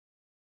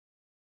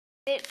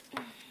it.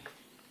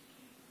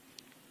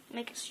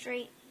 Make it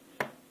straight.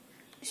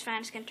 It's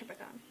fine. It's gonna turn back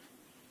on.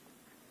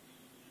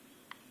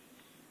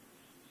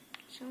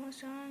 So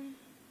what's on?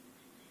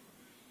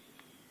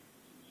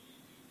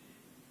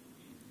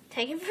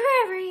 Taking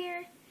forever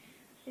here.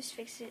 Just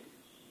fix it.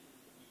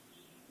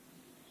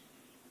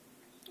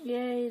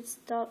 Yay! It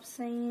stopped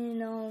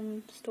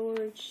saying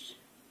storage.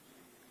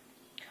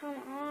 Come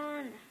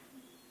on.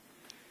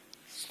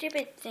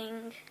 Stupid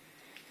thing.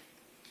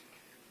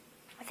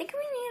 I think we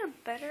need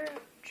a better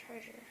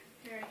charger.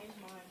 Here, use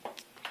mine.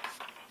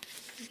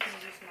 You can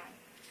use mine.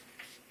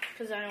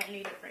 Because I don't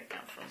need it right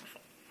now for my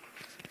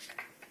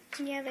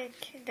phone. Yeah,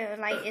 the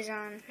light is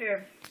on.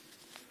 Here.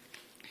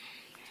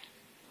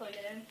 Plug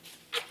it in.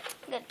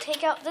 I'm gonna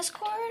take out this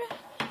cord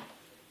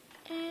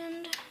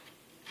and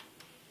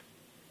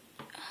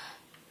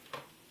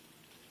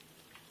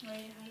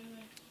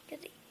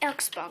get the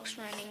Xbox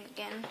running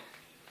again.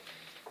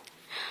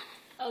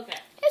 Okay.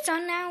 It's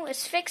on now.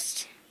 It's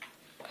fixed.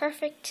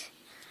 Perfect.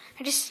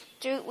 I just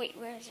threw. Wait,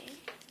 where is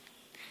it?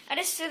 I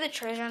just threw the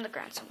treasure on the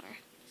ground somewhere.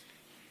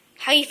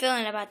 How you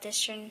feeling about this,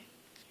 Trin?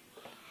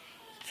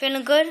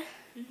 Feeling good?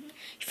 You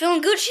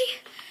feeling Gucci?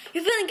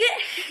 You feeling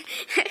good?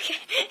 Okay.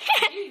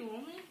 Do you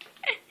want me?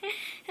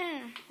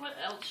 What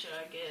else should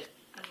I get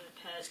as a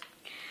pet?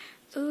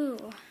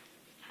 Ooh.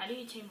 How do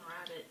you tame a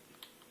rabbit?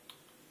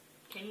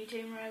 Can you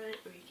tame a rabbit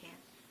or you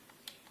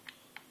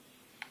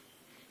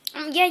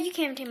can't? Yeah, you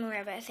can tame a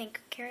rabbit. I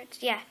think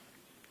carrots. Yeah,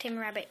 tame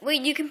a rabbit.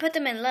 Wait, you can put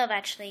them in love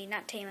actually,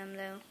 not tame them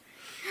though.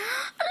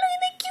 Oh, look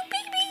at that cute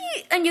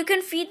baby! And you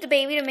can feed the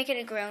baby to make it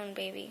a grown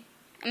baby.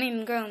 I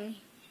mean, grown.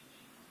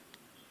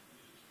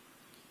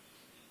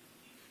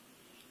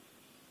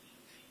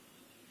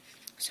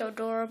 So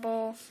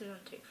adorable. It's gonna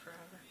take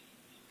forever.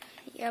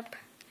 Yep.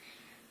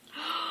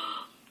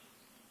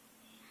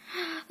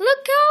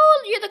 Look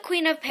how you're the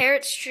queen of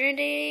parrots,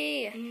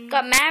 Trinity.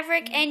 Got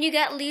Maverick and you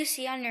got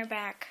Lucy on your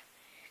back.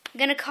 I'm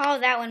gonna call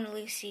that one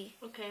Lucy.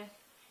 Okay.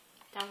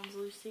 That one's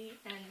Lucy,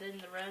 and then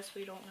the rest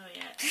we don't know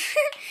yet.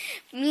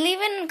 Leave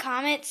in the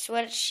comments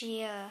what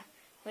she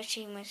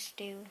must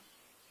do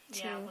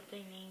to what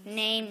they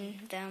name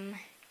them.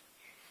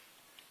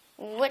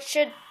 What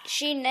should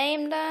she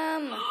name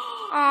them?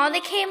 Oh,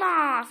 they came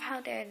off. How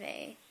dare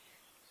they?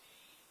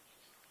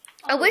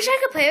 I wish I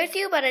could play with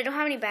you, but I don't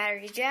have any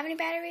batteries. Do you have any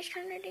batteries,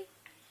 Trinity?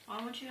 Why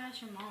don't you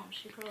ask your mom?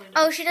 She probably does.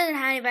 Oh, she doesn't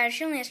have any batteries.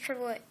 She only has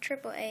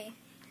triple A.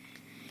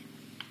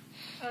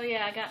 Oh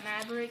yeah, I got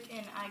Maverick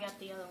and I got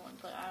the other one,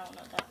 but I don't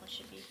know. That one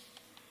should be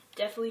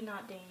definitely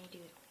not Danny,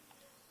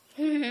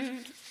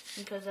 dude.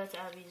 Because that's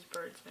Abby's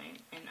bird's name,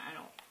 and I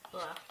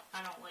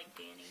don't like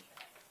Danny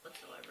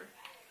whatsoever.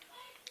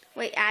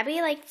 Wait, Abby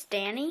likes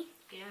Danny?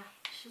 Yeah,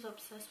 she's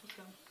obsessed with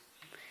him.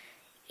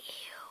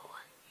 Ew.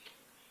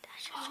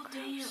 That's just Oh gross.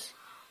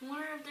 damn! I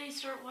wonder if they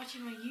start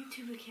watching my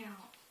YouTube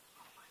account.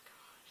 Oh my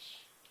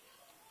gosh.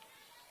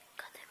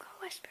 God, they grow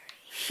Westbury.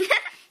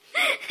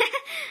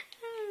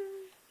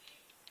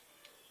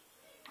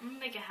 I'm gonna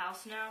make a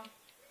house now.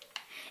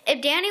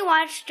 If Danny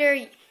watched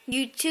their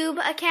YouTube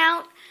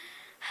account,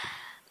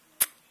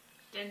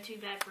 Then too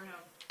bad for him.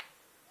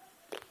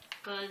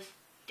 Cause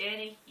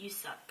Danny, you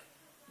suck.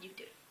 You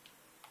do.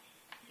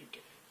 You do.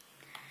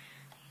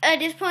 at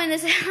this point in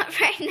this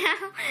right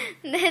now,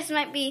 this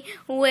might be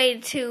way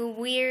too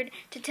weird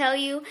to tell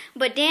you,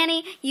 but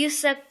Danny, you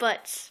suck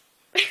butts.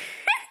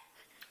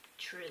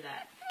 True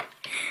that.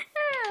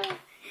 Oh.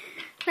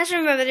 That's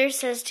what my brother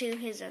says to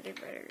his other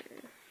brother.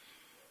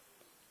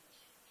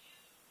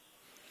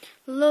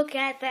 Look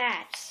at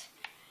that.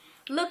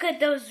 Look at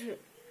those.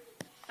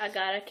 I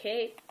got a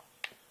cake.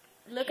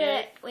 Look at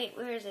it. Wait,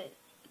 where is it?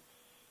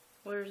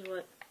 Where's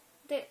what?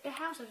 The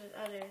house is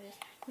other.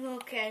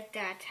 Look at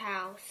that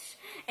house.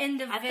 In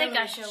the I village. think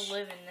I should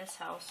live in this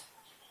house.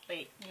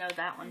 Wait, no,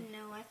 that one.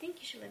 No, I think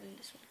you should live in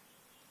this one.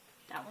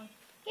 That one?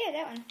 Yeah,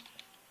 that one.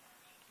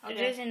 Okay.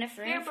 There's enough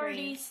room Here, for you.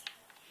 birdies.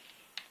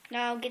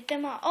 No, get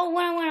them all. Oh,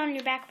 one went on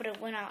your back, but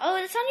it went out. Oh,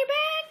 it's on your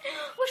back.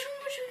 Which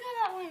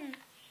one got that one?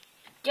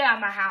 Get out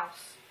of my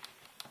house.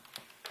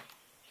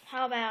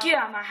 How about? Get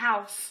out of my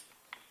house.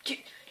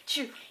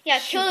 Shoot. Yeah,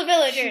 kill the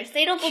villagers.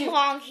 They don't shoot,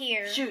 belong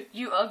here. Shoot,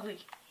 you ugly.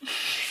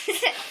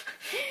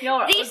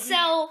 Y'all are They ugly.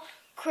 sell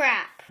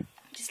crap.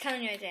 Just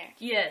telling you right there.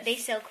 Yes. They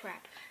sell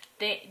crap.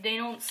 They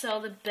don't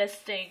sell the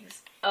best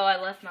things. Oh, I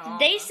left my llama.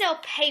 They sell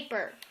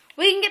paper.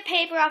 We can get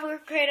paper off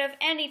of Creative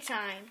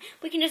anytime.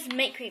 We can just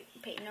make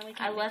paper. No, we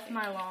can't. I left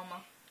my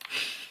llama.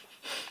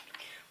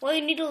 Well,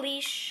 you need a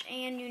leash,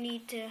 and you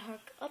need to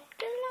hook up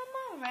the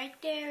llama. Right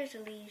there is a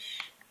leash.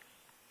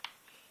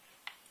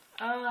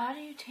 Oh, how do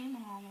you tame a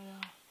llama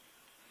though?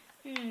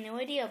 No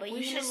idea, but We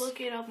you should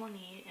look it up on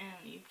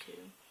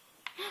YouTube.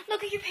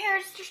 Look at your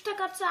parrots. They're stuck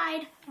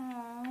outside.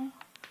 Aww.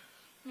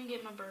 Let me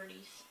get my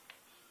birdies.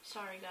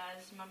 Sorry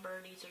guys, my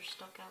birdies are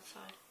stuck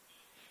outside.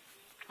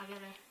 I gotta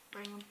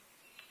bring them.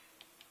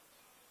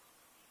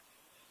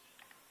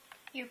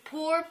 Your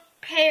poor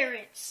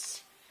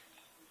parrots.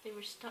 They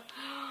were stuck.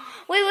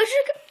 Wait,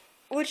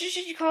 what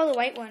should you call the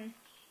white one?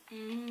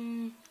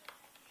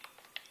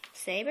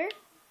 Saber?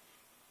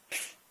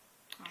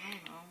 I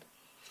don't know.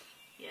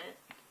 Yet.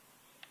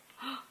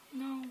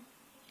 No.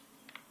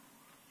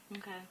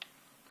 Okay.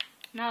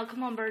 No,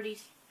 come on,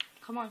 birdies.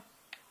 Come on.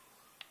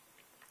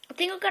 I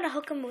think we're gonna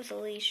hook them with a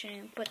leash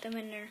and put them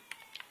in there.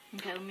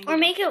 Okay, let me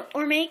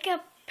Make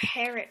a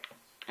parrot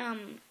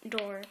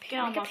door. Get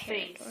on my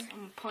face. I'm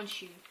gonna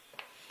punch you.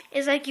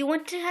 It's like you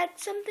want to have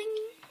something.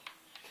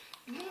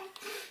 You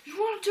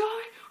want to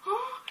die?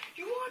 Huh?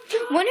 You want to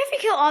die? What if you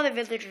kill all the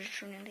villagers,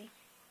 Trinity?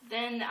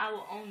 Then I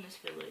will own this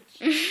village.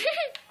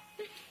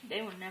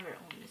 They will never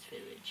own this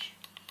village.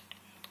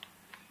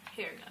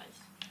 Here, guys.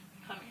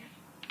 Come here.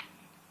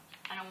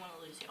 I don't want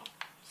to lose y'all.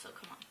 So,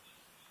 come on.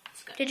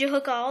 Let's go. Did you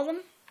hook all of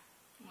them?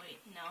 Wait,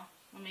 no.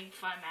 Let me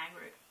find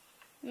Maverick.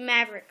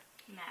 Maverick.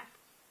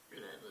 Blah,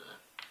 blah.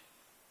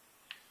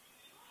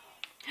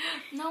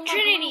 No,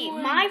 Trinity,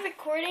 my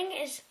recording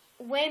is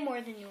way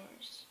more than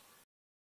yours.